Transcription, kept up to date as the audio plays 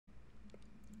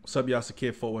What's up, y'all? It's the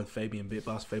kid FortWorthFabian,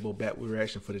 BigBossFabo, back with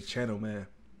reaction for the channel, man.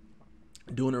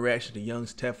 Doing a reaction to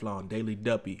Young's Teflon Daily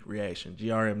Duppy reaction,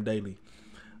 GRM Daily.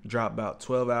 Dropped about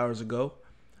 12 hours ago.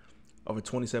 Over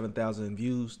 27,000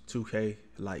 views, 2K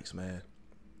likes, man.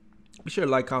 Be sure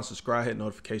to like, comment, subscribe, hit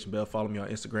notification bell. Follow me on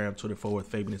Instagram, Twitter,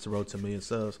 FortWorthFabian. It's the road to 1 million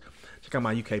subs. Check out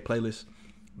my UK playlist.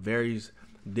 Varies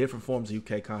different forms of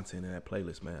UK content in that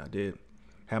playlist, man. I did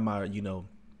have my,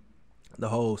 the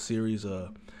whole series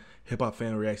of Hip Hop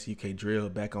Fan Reacts UK Drill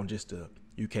back on just the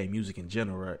UK music in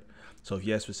general, right? So if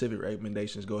you have specific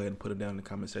recommendations, go ahead and put them down in the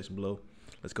comment section below.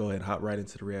 Let's go ahead and hop right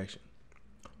into the reaction.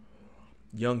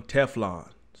 Young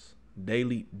Teflon's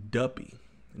Daily Duppy.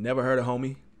 Never heard of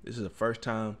homie. This is the first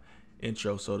time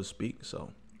intro, so to speak.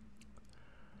 So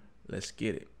let's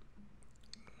get it.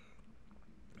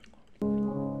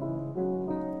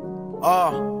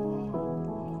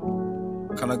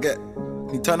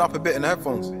 Can you turn up a bit in the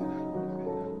headphones?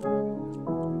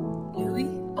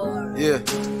 Yeah.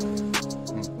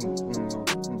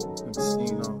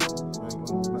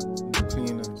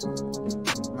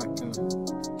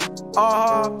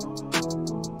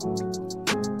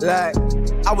 Like,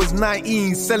 I was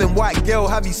 19, selling white girl,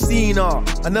 have you seen her?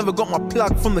 I never got my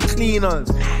plug from the cleaners.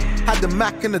 Had the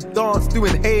Mac in the dance,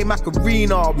 doing Hey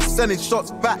Macarena. We sending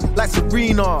shots back like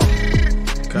Serena.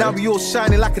 Okay. Now we all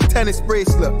shining like a tennis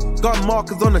bracelet. Gun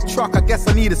markers on the truck, I guess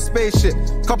I need a spaceship.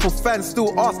 Couple fans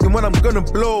still asking when I'm gonna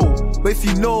blow. But if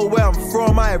you know where I'm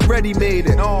from, I already made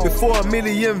it. Before 1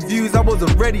 million views, I was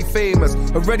already famous.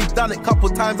 Already done it couple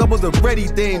times, I was already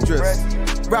dangerous.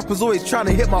 Rappers always trying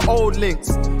to hit my old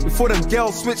links. Before them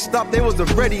girls switched up, they was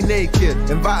already naked.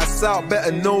 Invite us out,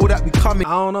 better know that we coming. I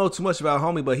don't know too much about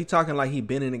homie, but he talking like he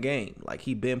been in the game. Like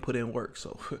he been put in work,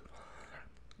 so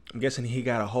I'm guessing he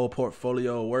got a whole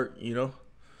portfolio of work,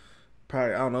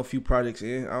 Probably, I don't know, a few projects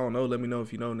in. I don't know. Let me know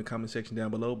if you know in the comment section down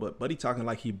below. But he talking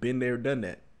like he been there, done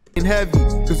that. Heavy,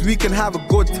 cause we can have a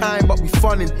good time, but we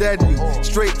fun and deadly.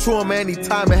 Straight trauma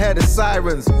anytime ahead of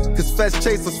sirens. Cause feds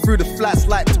chase us through the flats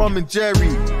like Tom and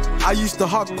Jerry. I used to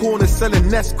hug corners selling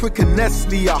Nesquik and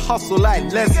Nestle. I hustle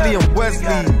like Leslie and Wesley.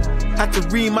 Had to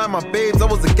remind my babes I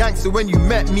was a gangster when you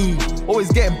met me.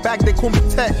 Always getting back, they call me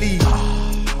Tetley.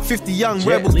 50 young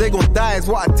rebels, they gon' die is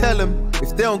what I tell them.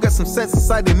 If they don't get some sense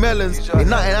inside their melons, ain't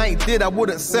nothing I ain't did, I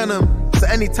wouldn't send them. So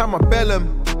anytime I bell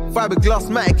them, fiberglass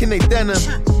matic in they denim.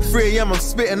 3 AM I'm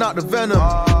spitting out the venom.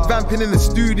 Vamping in the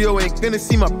studio, ain't gonna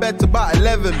see my bed till about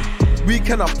 11.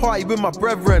 Weekend I party with my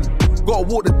brethren. Gotta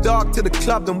walk the dog to the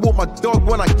club, then walk my dog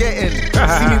when I get in.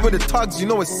 See me with the tugs, you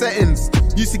know it's settings.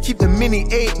 Used to keep the mini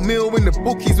 8 mil in the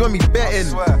bookies when we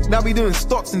betting. Now we doing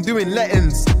stocks and doing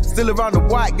lettings. Still around the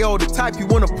white girl, the type you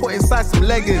wanna put inside some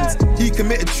leggings. He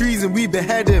committed treason, we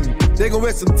behead him. They gon'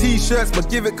 wear some t-shirts, but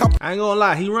give it couple. I ain't gonna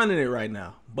lie, he running it right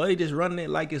now. But he just running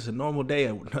it like it's a normal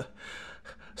day.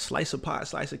 Slice of pie,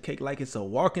 slice of cake, like it's a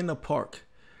walk in the park.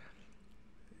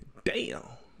 Damn.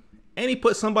 And he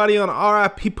put somebody on a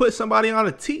RIP. He put somebody on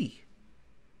a T.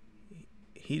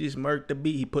 He just murked the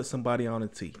beat. He put somebody on a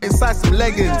T. Inside some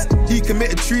leggings. He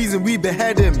committed treason, we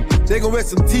behead him. They gon' wear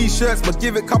some t-shirts, but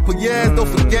give it couple years, don't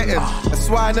forget him. That's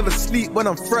why I never sleep when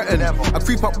I'm threatened. I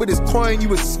creep up with his coin, you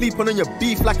was sleeping on your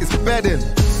beef like it's bedding.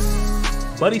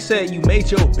 But he said you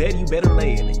made your bed, you better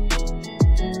lay in it.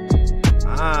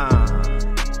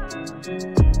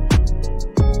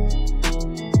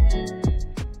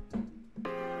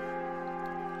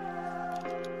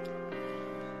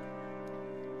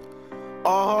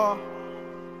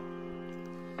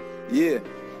 Yeah.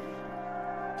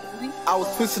 I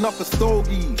was twisting up a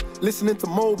stogie, listening to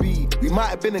Moby. We might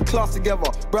have been in class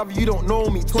together, brother. You don't know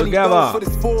me. 20 goals for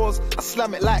this fours, I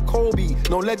slam it like Kobe.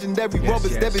 No legendary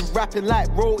robbers, they been rapping like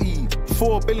Roti.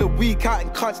 4 bill a week out in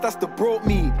cunts, that's the broke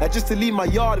me. Like just to leave my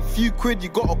yard, a few quid, you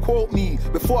gotta quote me.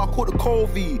 Before I caught the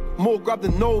Covey, more grab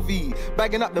than Novi.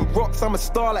 Bagging up them rocks, I'm a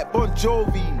star like Bon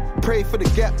Jovi. Pray for the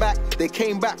get back, they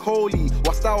came back holy.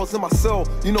 Whilst I was in my cell,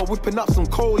 whipping up some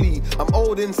Coley. I'm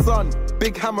Odin's son,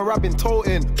 big hammer I've been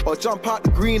toting. Or jump out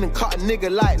the green and cut a nigga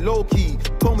like Loki.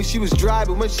 Told me she was dry,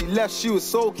 but when she left, she was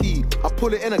soaky. I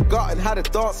put it in a gut and had her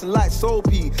dancing like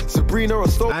Soapy. Sabrina or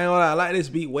Soapy. I ain't gonna lie, I like this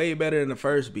beat way better than the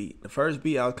first beat. The first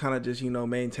beat, I was kind of just,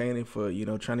 maintaining for,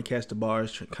 trying to catch the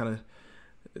bars, kind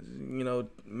of,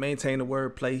 maintain the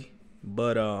wordplay.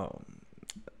 But,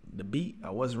 the beat,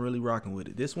 I wasn't really rocking with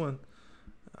it. This one,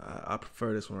 I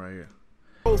prefer this one right here.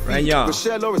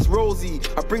 Rochelle or it's Rosie.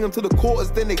 I bring them to the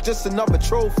quarters, then they just another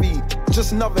trophy.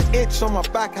 Just another itch on my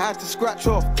back, I had to scratch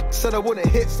off. Said I wouldn't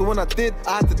hit, so when I did,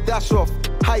 I had to dash off.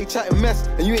 How you chatting mess,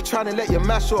 and you ain't trying to let your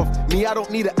mash off. Me, I don't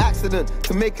need an accident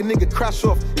to make a nigga crash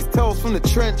off. These tails from the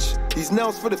trench, these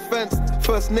nails for the fence.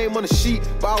 First name on the sheet,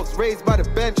 but I was raised by the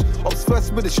bench. I was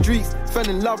first with the streets, fell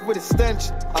in love with the stench.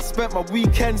 I spent my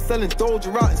weekend selling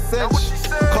Doja out in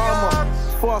Cinch.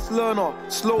 Karma, fast learner,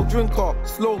 slow drinker,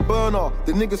 slow burner.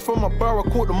 The niggas from my borough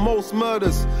caught the most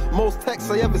murders, most texts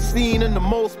I ever seen, and the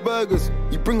most burgers.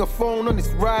 You bring a phone on this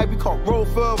ride, we can't roll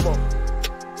further.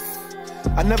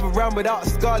 I never ran without a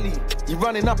scully. You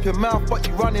running up your mouth, but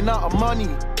you running out of money.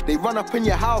 They run up in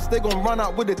your house, they gon' run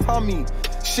out with a tummy.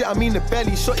 Shit, I mean the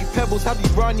belly, shotty pebbles, have you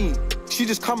runny. She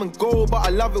just come and go, but I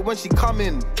love it when she come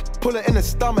in. Pull her in the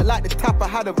stomach like the tapper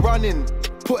had her running.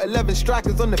 Put 11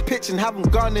 strikers on the pitch and have them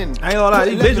gunning. I ain't gonna lie,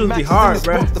 these visuals be hard,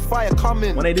 bro. The fire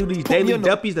coming. When they do these daily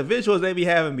duppies, the visuals they be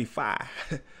having be fire.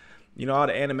 You know, all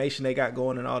the animation they got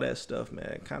going and all that stuff, man.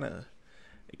 It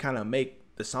kind of make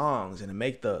the songs and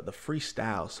make the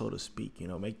freestyle, so to speak. You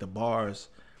know, make the bars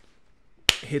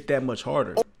hit that much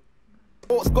harder.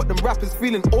 Orcs got them rappers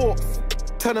feeling orcs.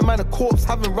 Turn a man a corpse,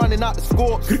 having running out the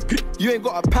scores. You ain't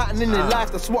got a pattern in your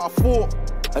life, that's what I thought.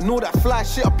 And all that fly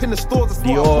shit up in the stores, that's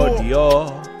what I thought.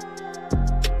 Dior.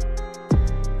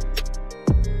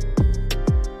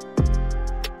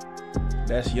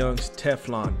 That's Young's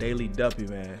Teflon, Daily Duppy,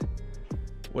 man.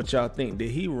 What y'all think?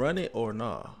 Did he run it or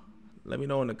nah? Let me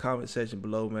know in the comment section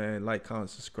below, man. Like, comment,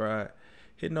 subscribe.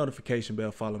 Hit the notification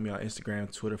bell. Follow me on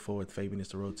Instagram, Twitter, FortWorthFabian. It's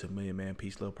the road to 1 million, man.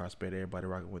 Peace, love, prosperity. Everybody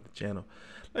rocking with the channel.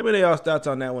 Let me know y'all's thoughts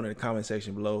on that one in the comment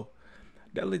section below.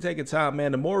 Definitely taking time,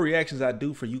 man. The more reactions I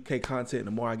do for UK content,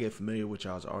 the more I get familiar with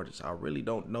y'all's artists. I really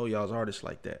don't know y'all's artists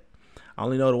like that. I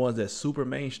only know the ones that's super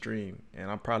mainstream, and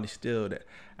I'm probably still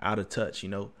out of touch, you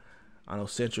know. I know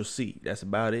Central C. That's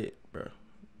about it, bro.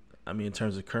 I mean, in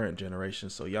terms of current generation.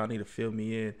 So y'all need to fill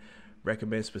me in.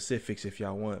 Recommend specifics if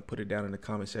y'all want. Put it down in the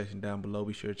comment section down below.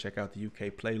 Be sure to check out the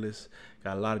UK playlist.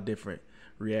 Got a lot of different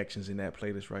reactions in that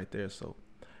playlist right there. So,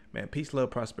 man, peace, love,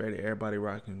 prosperity. Everybody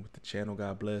rocking with the channel.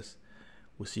 God bless.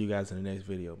 We'll see you guys in the next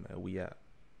video, man. We out.